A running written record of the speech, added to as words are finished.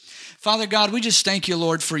Father God, we just thank you,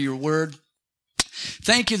 Lord, for your word.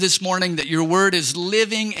 Thank you this morning that your word is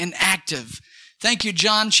living and active. Thank you,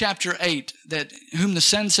 John chapter 8, that whom the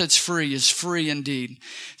Son sets free is free indeed.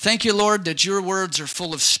 Thank you, Lord, that your words are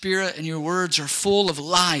full of spirit and your words are full of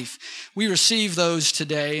life. We receive those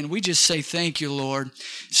today, and we just say thank you, Lord.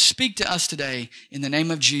 Speak to us today. In the name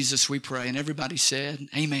of Jesus, we pray. And everybody said,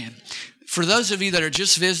 amen. For those of you that are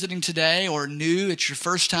just visiting today or new, it's your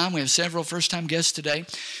first time. We have several first-time guests today.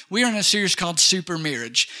 We are in a series called Super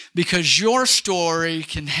Marriage because your story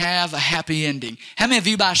can have a happy ending. How many of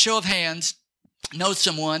you, by a show of hands, know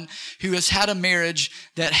someone who has had a marriage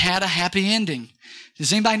that had a happy ending?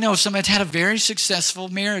 Does anybody know somebody that's had a very successful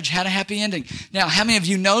marriage, had a happy ending? Now, how many of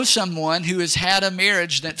you know someone who has had a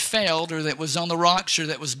marriage that failed or that was on the rocks or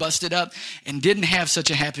that was busted up and didn't have such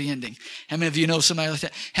a happy ending? How many of you know somebody like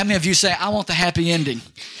that? How many of you say, I want the happy ending?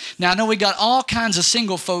 Now, I know we got all kinds of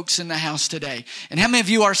single folks in the house today. And how many of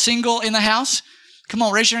you are single in the house? Come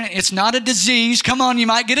on, raise your hand. It's not a disease. Come on, you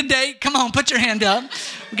might get a date. Come on, put your hand up.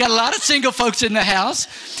 We got a lot of single folks in the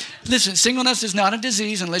house. Listen, singleness is not a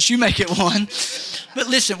disease unless you make it one. But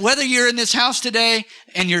listen, whether you're in this house today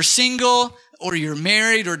and you're single or you're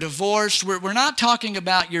married or divorced, we're not talking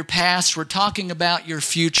about your past. We're talking about your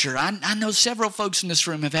future. I know several folks in this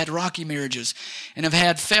room have had rocky marriages and have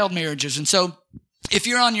had failed marriages. And so if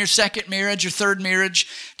you're on your second marriage or third marriage,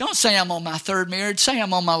 don't say I'm on my third marriage. Say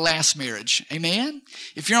I'm on my last marriage. Amen?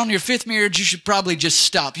 If you're on your fifth marriage, you should probably just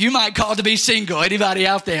stop. You might call to be single. Anybody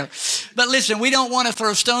out there? But listen, we don't want to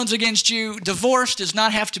throw stones against you. Divorce does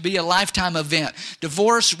not have to be a lifetime event.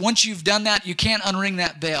 Divorce, once you've done that, you can't unring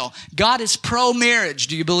that bell. God is pro-marriage.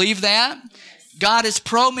 Do you believe that? God is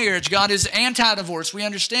pro-marriage. God is anti-divorce. We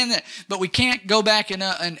understand that. But we can't go back and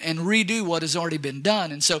redo what has already been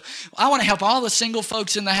done. And so I want to help all the single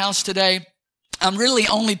folks in the house today. I'm really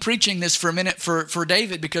only preaching this for a minute for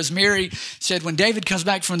David because Mary said when David comes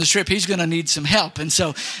back from the trip, he's going to need some help. And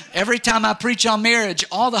so every time I preach on marriage,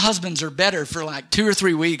 all the husbands are better for like 2 or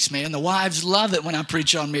 3 weeks, man. The wives love it when I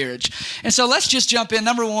preach on marriage. And so let's just jump in.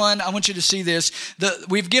 Number one, I want you to see this.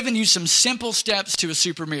 We've given you some simple steps to a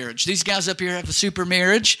super marriage. These guys up here have a super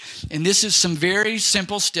marriage, and this is some very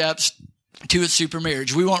simple steps to a super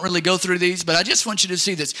marriage. We won't really go through these, but I just want you to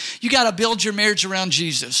see this. You got to build your marriage around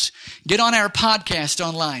Jesus. Get on our podcast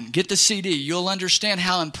online. Get the CD. You'll understand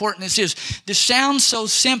how important this is. This sounds so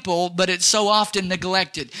simple, but it's so often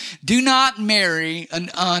neglected. Do not marry an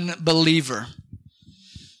unbeliever.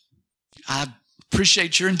 I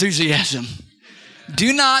appreciate your enthusiasm.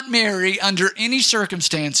 Do not marry under any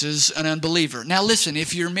circumstances an unbeliever. Now listen,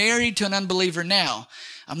 if you're married to an unbeliever now,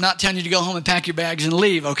 I'm not telling you to go home and pack your bags and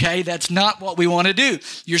leave, okay? That's not what we want to do.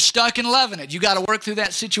 You're stuck in loving it. You got to work through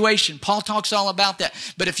that situation. Paul talks all about that.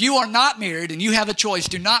 But if you are not married and you have a choice,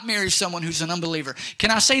 do not marry someone who's an unbeliever.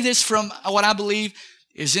 Can I say this from what I believe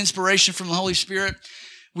is inspiration from the Holy Spirit?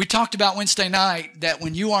 We talked about Wednesday night that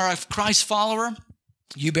when you are a Christ follower,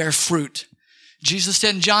 you bear fruit. Jesus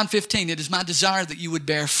said in John 15, it is my desire that you would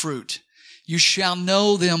bear fruit. You shall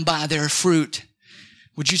know them by their fruit.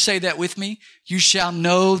 Would you say that with me? You shall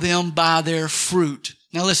know them by their fruit.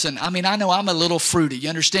 Now listen, I know I'm a little fruity. You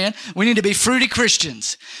understand? We need to be fruity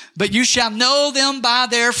Christians. But you shall know them by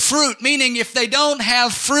their fruit. Meaning if they don't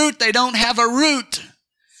have fruit, they don't have a root.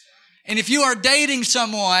 And if you are dating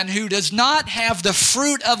someone who does not have the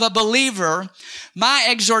fruit of a believer, my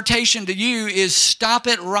exhortation to you is stop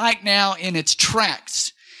it right now in its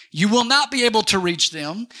tracks. You will not be able to reach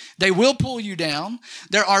them. They will pull you down.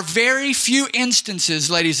 There are very few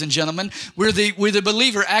instances, ladies and gentlemen, where the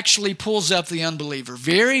believer actually pulls up the unbeliever.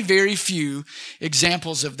 Very, very few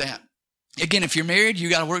examples of that. Again, if you're married, you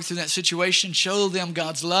got to work through that situation. Show them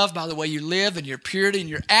God's love by the way you live and your purity and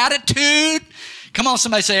your attitude. Come on,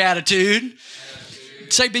 somebody say attitude.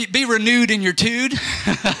 Say be renewed in your tude.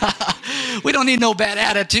 We don't need no bad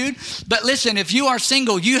attitude. But listen, if you are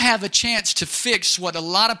single, you have a chance to fix what a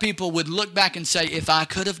lot of people would look back and say, if I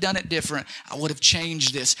could have done it different, I would have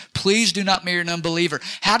changed this. Please do not marry an unbeliever.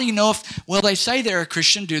 How do you know if, well, they say they're a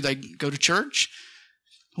Christian. Do they go to church?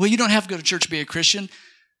 Well, you don't have to go to church to be a Christian.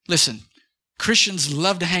 Listen, Christians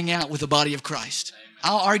love to hang out with the body of Christ.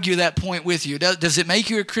 I'll argue that point with you. Does it make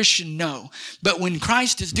you a Christian? No. But when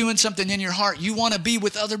Christ is doing something in your heart, you want to be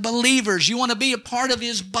with other believers. You want to be a part of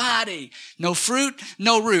His body. No fruit,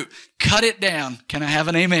 no root. Cut it down. Can I have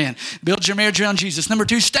an amen? Build your marriage around Jesus. Number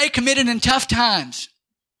 2, stay committed in tough times.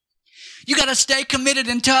 You got to stay committed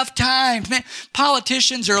in tough times. Man,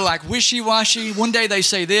 politicians are like wishy-washy. One day they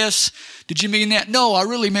say this. Did you mean that? No, I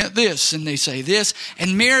really meant this. And they say this.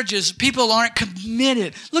 And marriages, people aren't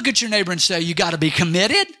committed. Look at your neighbor and say, you got to be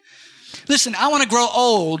committed. Listen, I want to grow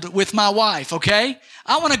old with my wife, okay?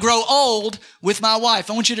 I want to grow old with my wife.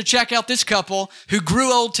 I want you to check out this couple who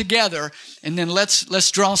grew old together, and then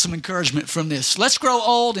let's draw some encouragement from this. Let's grow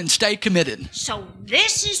old and stay committed. So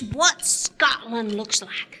this is what Scotland looks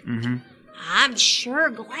like. Mm-hmm. I'm sure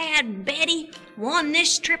glad Betty won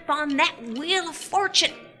this trip on that Wheel of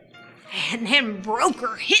Fortune and then broke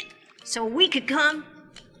her hip so we could come.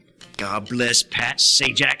 God bless Pat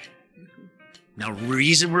Sajak. Now, the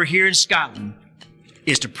reason we're here in Scotland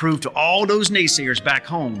is to prove to all those naysayers back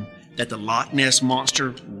home that the Loch Ness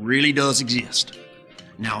Monster really does exist.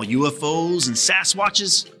 Now, UFOs and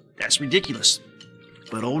Sasquatches, that's ridiculous.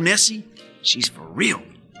 But old Nessie, she's for real,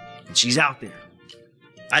 and she's out there.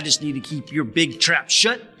 I just need to keep your big trap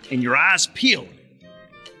shut and your eyes peeled.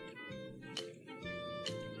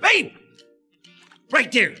 Babe!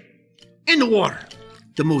 Right there, in the water.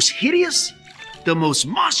 The most hideous, the most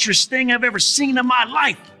monstrous thing I've ever seen in my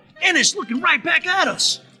life. And it's looking right back at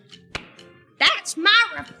us. That's my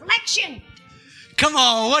reflection. Come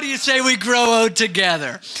on, what do you say we grow old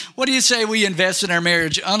together? What do you say we invest in our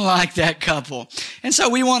marriage unlike that couple? And so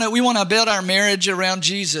we want to build our marriage around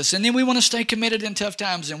Jesus, and then we want to stay committed in tough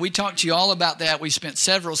times. And we talked to you all about that. We spent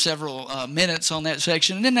several minutes on that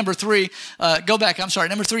section. And then number three, we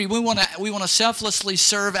want to selflessly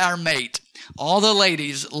serve our mate. All the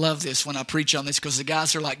ladies love this when I preach on this because the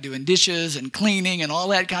guys are like doing dishes and cleaning and all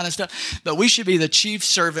that kind of stuff. But we should be the chief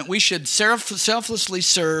servant. We should selflessly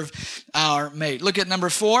serve our mate. Look at number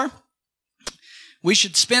 4. We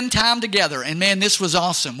should spend time together. And man, this was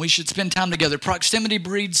awesome. We should spend time together. Proximity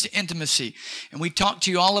breeds intimacy. And we talked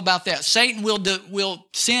to you all about that. Satan will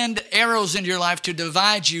send arrows into your life to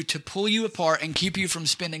divide you, to pull you apart and keep you from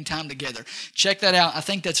spending time together. Check that out. I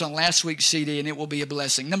think that's on last week's CD, and it will be a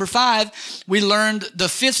blessing. Number 5, we learned the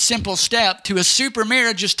 5th simple step to a super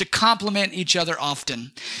marriage is to compliment each other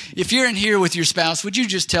often. If you're in here with your spouse, would you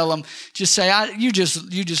just tell them, just say, you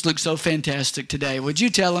just look so fantastic today. Would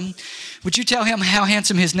you tell him how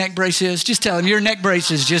handsome his neck brace is? Just tell him your neck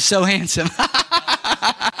brace is just so handsome.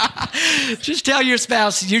 Just tell your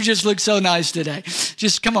spouse, you just look so nice today.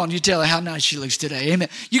 Just come on, you tell her how nice she looks today. Amen.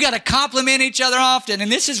 You got to compliment each other often.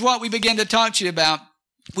 And this is what we began to talk to you about.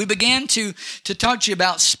 We began to talk to you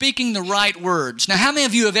about speaking the right words. Now, how many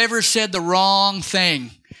of you have ever said the wrong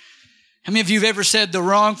thing? How many of you have ever said the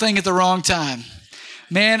wrong thing at the wrong time?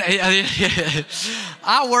 Man,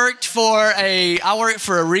 I worked for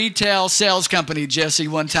a retail sales company, Jesse,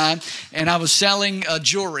 one time, and I was selling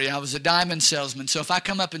jewelry. I was a diamond salesman. So if I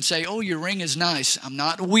come up and say, "Oh, your ring is nice," I'm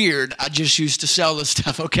not weird. I just used to sell the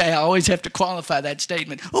stuff. Okay, I always have to qualify that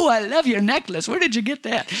statement. "Oh, I love your necklace. Where did you get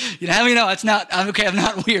that?" You know, it's not. I'm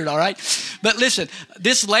not weird. All right, but listen,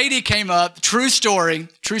 this lady came up. True story.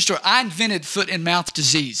 I invented foot and mouth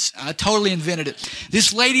disease. I totally invented it.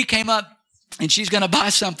 This lady came up. And she's going to buy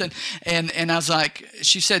something. And I was like,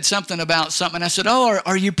 she said something about something. And I said, "Oh,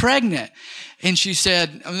 are you pregnant?" And she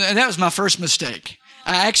said, that was my first mistake.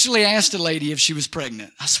 I actually asked a lady if she was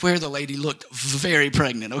pregnant. I swear the lady looked very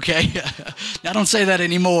pregnant, okay? Now, don't say that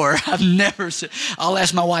anymore. I've never said, I'll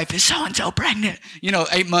ask my wife, "Is so-and-so pregnant?"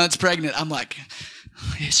 8 months pregnant. I'm like,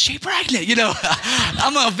 "Is she pregnant?"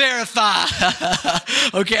 I'm going to verify,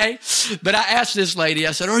 okay? But I asked this lady,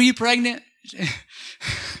 I said, "Are you pregnant?"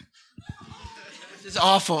 It's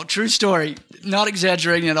awful. True story. Not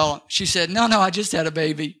exaggerating at all. She said, No, I just had a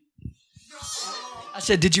baby. I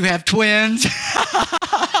said, "Did you have twins?"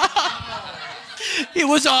 It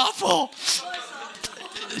was awful.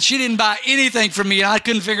 She didn't buy anything from me, and I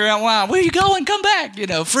couldn't figure out why. "Where you going? Come back.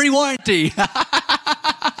 Free warranty."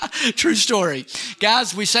 True story.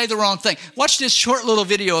 Guys, we say the wrong thing. Watch this short little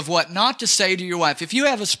video of what not to say to your wife. If you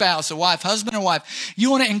have a spouse, a wife, husband or wife,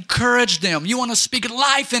 you want to encourage them. You want to speak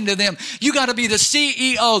life into them. You got to be the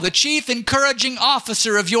CEO, the chief encouraging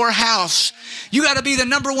officer of your house. You got to be the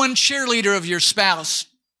number one cheerleader of your spouse.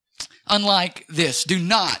 Unlike this, do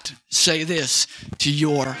not say this to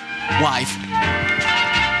your wife.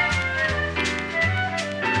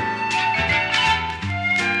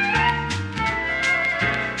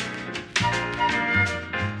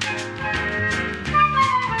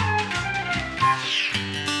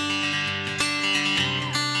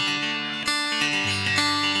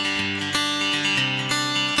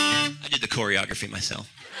 Choreography myself.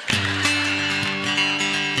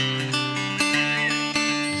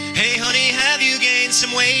 Hey honey, have you gained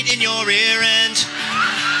some weight in your rear end?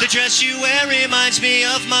 The dress you wear reminds me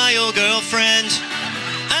of my old girlfriend.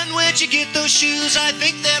 And where'd you get those shoes? I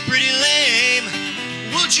think they're pretty lame.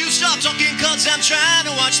 Would you stop talking, cause I'm trying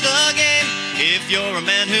to watch the game? If you're a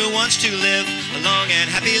man who wants to live a long and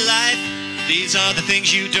happy life, these are the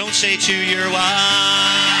things you don't say to your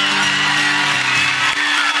wife.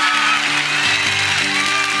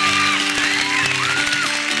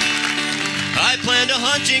 and a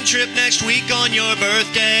hunting trip next week on your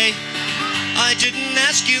birthday. I didn't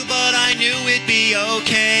ask you, but I knew it'd be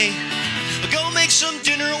okay. Go make some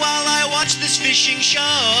dinner while I watch this fishing show.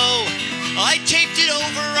 I taped it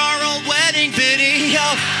over our old wedding video.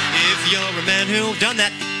 If you're a man who done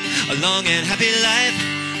that, a long and happy life,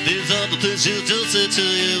 these are the things he'll do to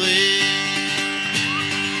you.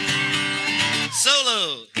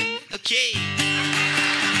 Solo. Okay.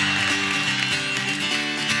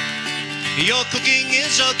 Your cooking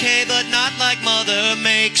is okay, but not like Mother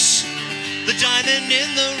makes. The diamond in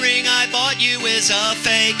the ring I bought you is a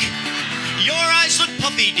fake. Your eyes look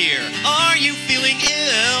puffy, dear. Are you feeling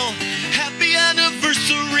ill? Happy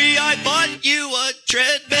anniversary, I bought you a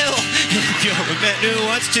treadmill. If you're a man who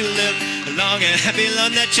wants to live a long and happy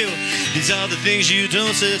life, that too. These are the things you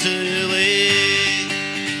don't say to your way.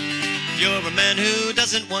 If you're a man who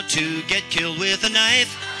doesn't want to get killed with a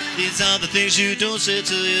knife, these are the things you don't say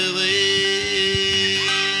to your way.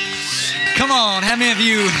 Come on, how many of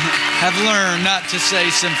you have learned not to say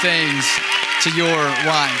some things to your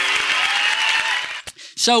wife?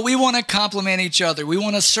 So we want to compliment each other. We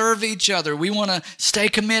want to serve each other. We want to stay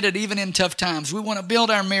committed even in tough times. We want to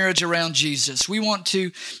build our marriage around Jesus. We want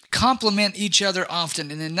to compliment each other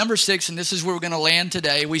often. And then number 6, and this is where we're going to land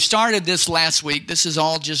today. We started this last week. This is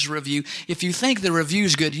all just review. If you think the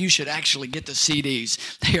review's good, you should actually get the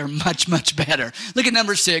CDs. They are much, much better. Look at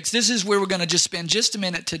number 6. This is where we're going to just spend just a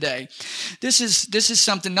minute today. This is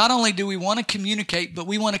something, not only do we want to communicate, but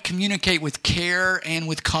we want to communicate with care and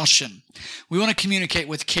with caution. We want to communicate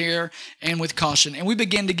with care and with caution. And we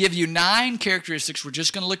begin to give you 9 characteristics. We're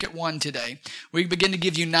just going to look at one today. We begin to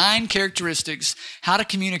give you 9 characteristics how to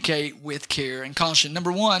communicate with care and caution.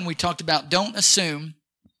 Number 1, we talked about don't assume.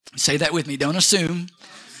 Say that with me. Don't assume.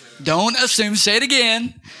 Don't assume. Say it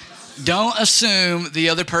again. Don't assume the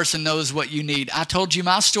other person knows what you need. I told you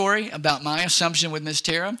my story about my assumption with Miss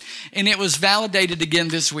Tara, and it was validated again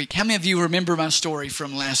this week. How many of you remember my story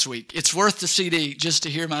from last week? It's worth the CD just to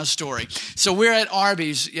hear my story. So we're at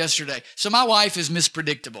Arby's yesterday. So my wife is Miss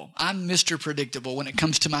Predictable. I'm Mr. Predictable when it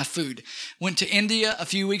comes to my food. Went to India a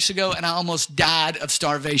few weeks ago, and I almost died of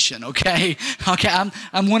starvation, okay?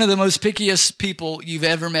 I'm one of the most pickiest people you've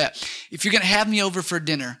ever met. If you're going to have me over for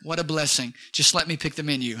dinner, what a blessing. Just let me pick the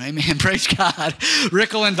menu. Amen. Praise God.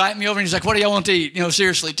 Rick will invite me over and he's like, what do y'all want to eat?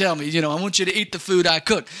 Seriously, tell me. I want you to eat the food I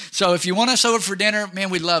cook. So if you want us over for dinner, man,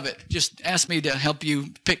 we'd love it. Just ask me to help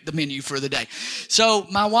you pick the menu for the day. So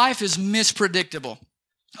my wife is Miss Predictable.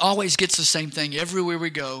 Always gets the same thing everywhere we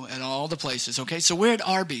go at all the places. Okay, so we're at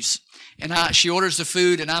Arby's. And she orders the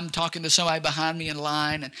food, and I'm talking to somebody behind me in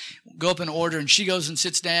line, and go up and order, and she goes and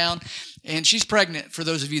sits down, and she's pregnant, for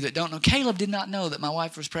those of you that don't know. Caleb did not know that my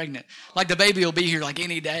wife was pregnant. Like, the baby will be here like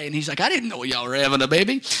any day, and he's like, I didn't know y'all were having a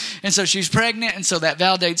baby. And so she's pregnant, and so that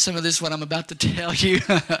validates some of this, what I'm about to tell you.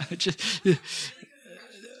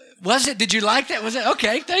 Was it? Did you like that? Was it?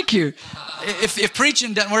 Okay, thank you. If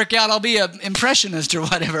preaching doesn't work out, I'll be an impressionist or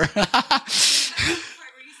whatever.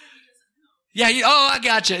 Yeah, I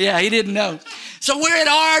got you. Yeah, he didn't know. So we're at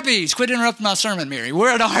Arby's. Quit interrupting my sermon, Mary. We're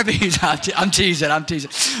at Arby's. I'm teasing.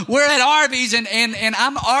 We're at Arby's, and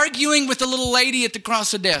I'm arguing with the little lady at the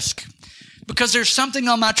cross the desk because there's something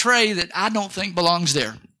on my tray that I don't think belongs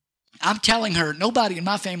there. I'm telling her, nobody in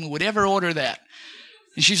my family would ever order that.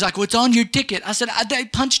 And she's like, what's on your ticket? I said, they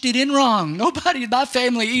punched it in wrong. Nobody in my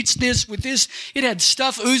family eats this with this. It had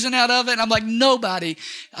stuff oozing out of it. And I'm like, nobody.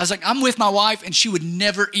 I was like, I'm with my wife, and she would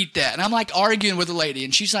never eat that. And I'm like arguing with the lady,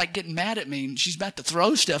 and she's like getting mad at me, and she's about to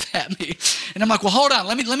throw stuff at me. And I'm like, well, hold on.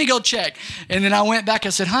 Let me go check. And then I went back. I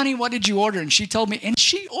said, honey, what did you order? And she told me, and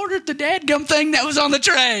she ordered the dadgum thing that was on the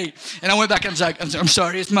tray. And I went back. I was like, I'm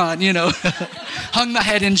sorry, it's mine, Hung my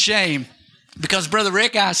head in shame. Because, Brother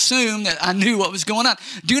Rick, I assumed that I knew what was going on.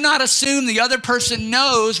 Do not assume the other person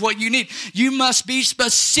knows what you need. You must be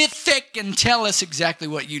specific and tell us exactly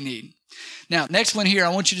what you need. Now, next one here, I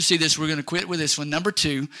want you to see this. We're going to quit with this one. Number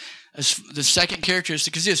 2, the second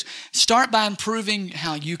characteristic is this. Start by improving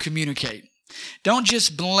how you communicate. Don't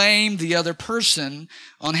just blame the other person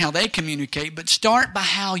on how they communicate, but start by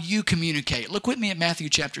how you communicate. Look with me at Matthew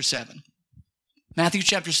chapter 7. Matthew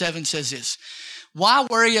chapter 7 says this. Why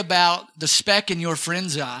worry about the speck in your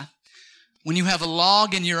friend's eye when you have a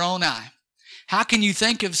log in your own eye? How can you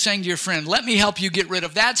think of saying to your friend, let me help you get rid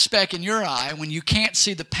of that speck in your eye when you can't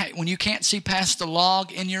see past the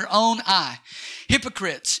log in your own eye?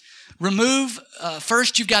 Hypocrites,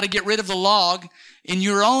 first you've got to get rid of the log in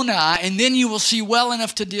your own eye, and then you will see well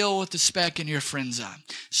enough to deal with the speck in your friend's eye.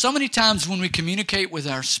 So many times when we communicate with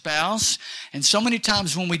our spouse, and so many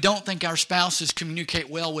times when we don't think our spouses communicate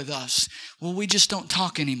well with us, well, we just don't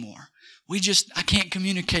talk anymore. I can't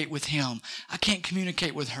communicate with him. I can't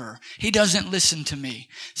communicate with her. He doesn't listen to me.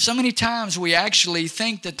 So many times we actually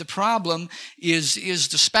think that the problem is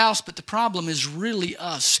the spouse, but the problem is really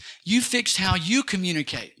us. You fixed how you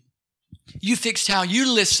communicate. You fixed how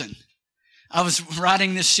you listen. I was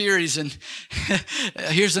writing this series, and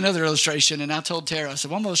here's another illustration. And I told Tara, I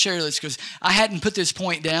said, well, I'm going to share this because I hadn't put this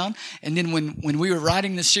point down. And then when we were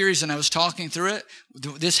writing this series and I was talking through it,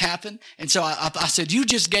 this happened. And so I said, you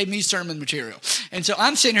just gave me sermon material. And so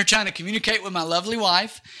I'm sitting here trying to communicate with my lovely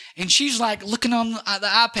wife, and she's like looking on the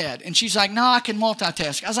iPad. And she's like, no, I can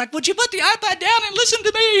multitask. I was like, would you put the iPad down and listen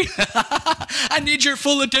to me? I need your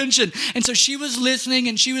full attention. And so she was listening,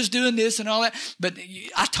 and she was doing this and all that. But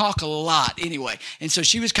I talk a lot anyway. And so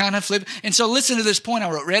she was kind of flipping. And so listen to this point I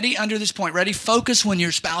wrote. Ready? Under this point. Ready? Focus when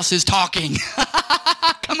your spouse is talking.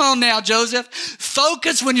 Come on now, Joseph.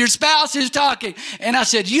 Focus when your spouse is talking. And I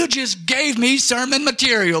said, you just gave me sermon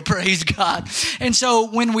material. Praise God. And so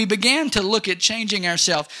when we began to look at changing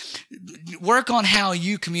ourselves, work on how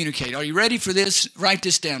you communicate. Are you ready for this? Write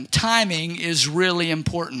this down. Timing is really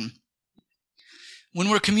important. When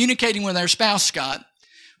we're communicating with our spouse, Scott,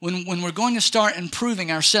 when we're going to start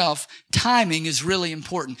improving ourselves, timing is really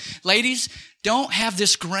important. Ladies, don't have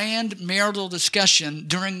this grand marital discussion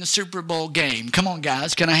during the Super Bowl game. Come on,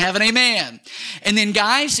 guys. Can I have an amen? And then,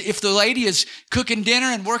 guys, if the lady is cooking dinner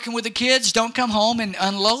and working with the kids, don't come home and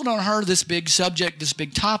unload on her this big subject, this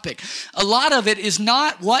big topic. A lot of it is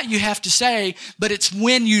not what you have to say, but it's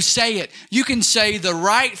when you say it. You can say the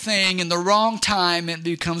right thing in the wrong time and it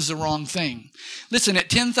becomes the wrong thing. Listen, at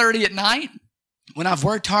 10:30 at night, when I've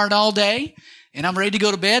worked hard all day and I'm ready to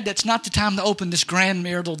go to bed, that's not the time to open this grand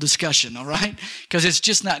marital discussion, all right? Because it's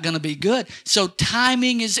just not going to be good. So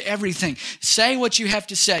timing is everything. Say what you have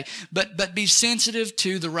to say, but be sensitive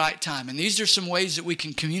to the right time. And these are some ways that we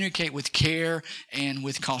can communicate with care and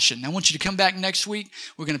with caution. Now, I want you to come back next week.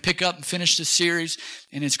 We're going to pick up and finish this series,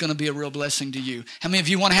 and it's going to be a real blessing to you. How many of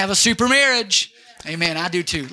you want to have a super marriage? Amen. I do too.